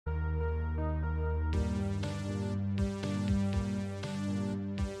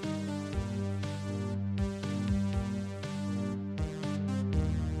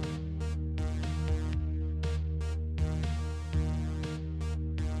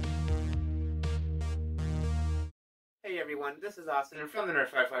Hey everyone, this is Austin from the Nerf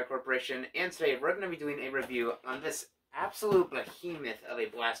LMTD Corporation, and today we're going to be doing a review on this absolute behemoth of a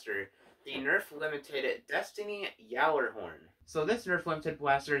blaster, the NERF LMTD Destiny Gjallarhorn. So this NERF LMTD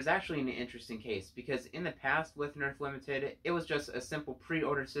blaster is actually an interesting case, because in the past with NERF LMTD, it was just a simple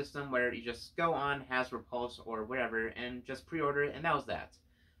pre-order system where you just go on Hasbro Pulse or whatever and just pre-order it, and that was that.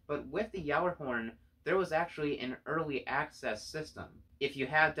 But with the Gjallarhorn, there was actually an early access system. If you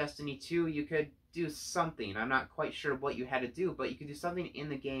had Destiny 2, you could do something. I'm not quite sure what you had to do, but you could do something in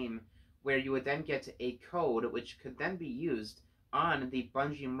the game where you would then get a code which could then be used on the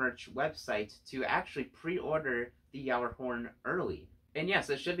Bungie merch website to actually pre-order the Gjallarhorn early. And yes,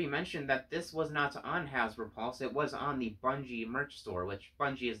 it should be mentioned that this was not on Hasbro Pulse, it was on the Bungie merch store, which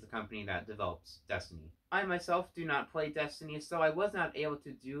Bungie is the company that develops Destiny. I myself do not play Destiny, so I was not able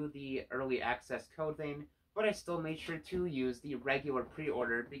to do the early access code thing, but I still made sure to use the regular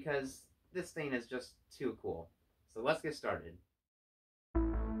pre-order because this thing is just too cool. So let's get started.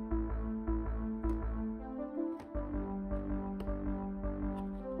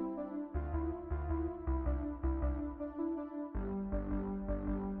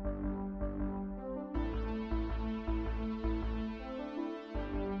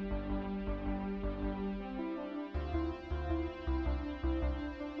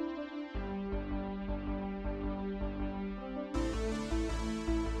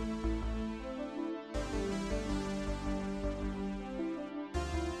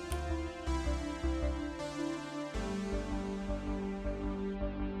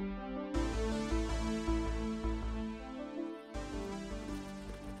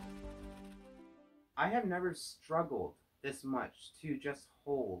 I have never struggled this much to just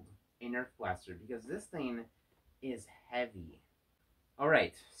hold a Nerf blaster because this thing is heavy.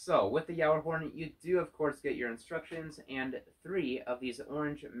 Alright, so with the Gjallarhorn, you do of course get your instructions and 3 of these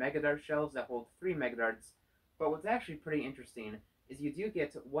orange Mega Dart shells that hold 3 Mega Darts, but what's actually pretty interesting is you do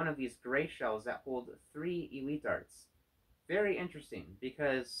get one of these gray shells that hold 3 Elite Darts. Very interesting,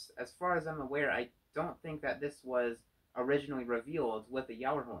 because as far as I'm aware, I don't think that this was originally revealed with the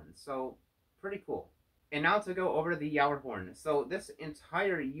Gjallarhorn, so pretty cool. And now to go over the Gjallarhorn. So this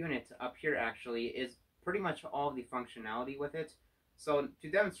entire unit up here actually is pretty much all the functionality with it. So to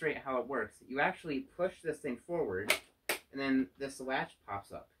demonstrate how it works, you actually push this thing forward, and then this latch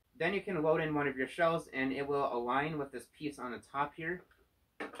pops up. Then you can load in one of your shells, and it will align with this piece on the top here.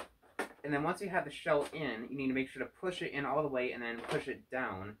 And then once you have the shell in, you need to make sure to push it in all the way, and then push it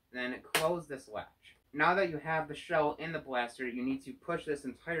down, and then close this latch. Now that you have the shell in the blaster, you need to push this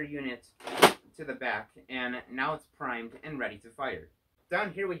entire unit to the back, and now it's primed and ready to fire.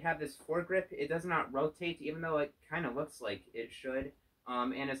 Down here we have this foregrip. It does not rotate, even though it kind of looks like it should.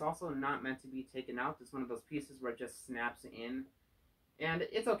 And it's also not meant to be taken out. It's one of those pieces where it just snaps in. And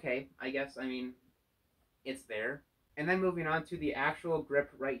it's okay, I guess. I mean, it's there. And then moving on to the actual grip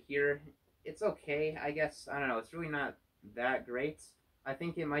right here. It's okay, I guess. I don't know. It's really not that great. I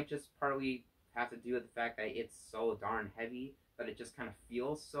think it might just partly have to do with the fact that it's so darn heavy that it just kind of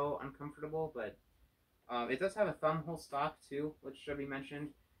feels so uncomfortable, but it does have a thumb hole stock too, which should be mentioned,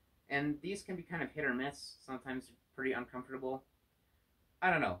 and these can be kind of hit or miss, sometimes pretty uncomfortable. I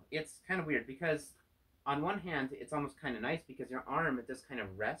don't know, it's kind of weird, because on one hand, it's almost kind of nice because your arm does kind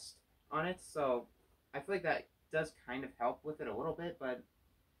of rest on it, so I feel like that does kind of help with it a little bit, but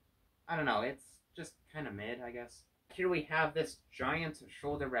I don't know, it's just kind of mid, I guess. Here we have this giant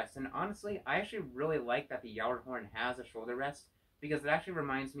shoulder rest, and honestly, I actually really like that the Gjallarhorn has a shoulder rest, because it actually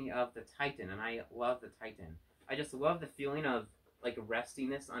reminds me of the Titan, and I love the Titan. I just love the feeling of, like, resting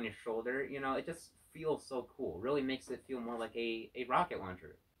this on your shoulder, you know, it just feels so cool. Really makes it feel more like a rocket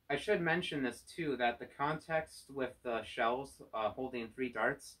launcher. I should mention this, too, that the context with the shells holding 3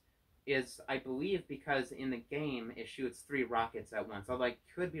 darts is, I believe, because in the game it shoots 3 rockets at once. Although I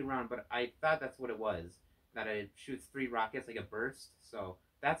could be wrong, but I thought that's what it was. That it shoots 3 rockets like a burst, so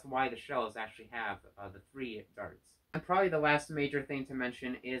that's why the shells actually have the 3 darts. And probably the last major thing to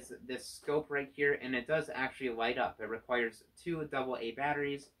mention is this scope right here, and it does actually light up. It requires 2 AA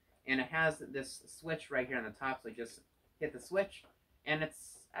batteries, and it has this switch right here on the top, so you just hit the switch, and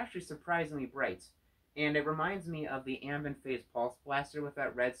it's actually surprisingly bright. And it reminds me of the Ambient Phase Pulse Blaster with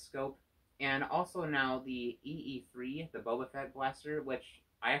that red scope, and also now the EE3, the Boba Fett blaster, which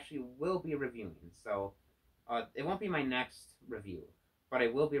I actually will be reviewing, so it won't be my next review, but I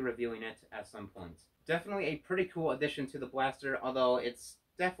will be reviewing it at some point. Definitely a pretty cool addition to the blaster, although it's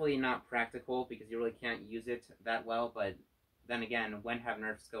definitely not practical because you really can't use it that well, but then again, when have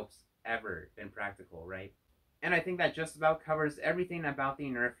Nerf scopes ever been practical, right? And I think that just about covers everything about the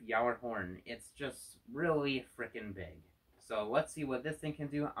Nerf Gjallarhorn. It's just really freaking big. So let's see what this thing can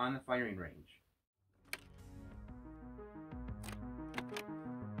do on the firing range.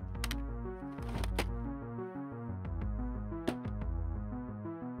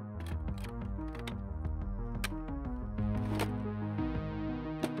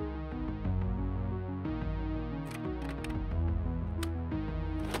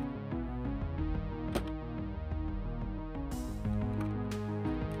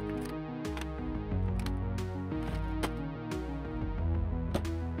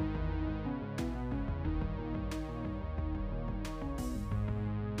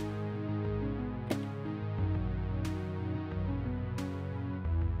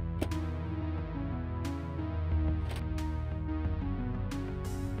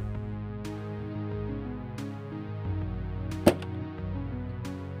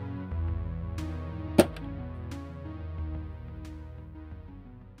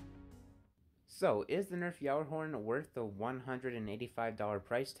 So, is the Nerf Gjallarhorn worth the $185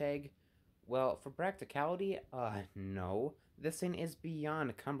 price tag? Well, for practicality, no. This thing is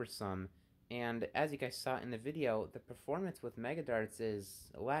beyond cumbersome, and as you guys saw in the video, the performance with Mega Darts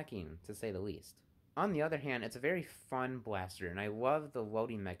is lacking, to say the least. On the other hand, it's a very fun blaster, and I love the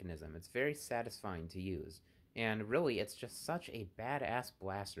loading mechanism. It's very satisfying to use, and really, it's just such a badass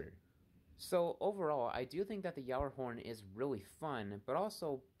blaster. So overall, I do think that the Gjallarhorn is really fun, but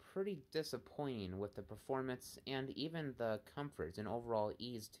also pretty disappointing with the performance and even the comfort and overall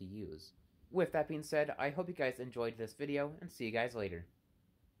ease to use. With that being said, I hope you guys enjoyed this video, and see you guys later.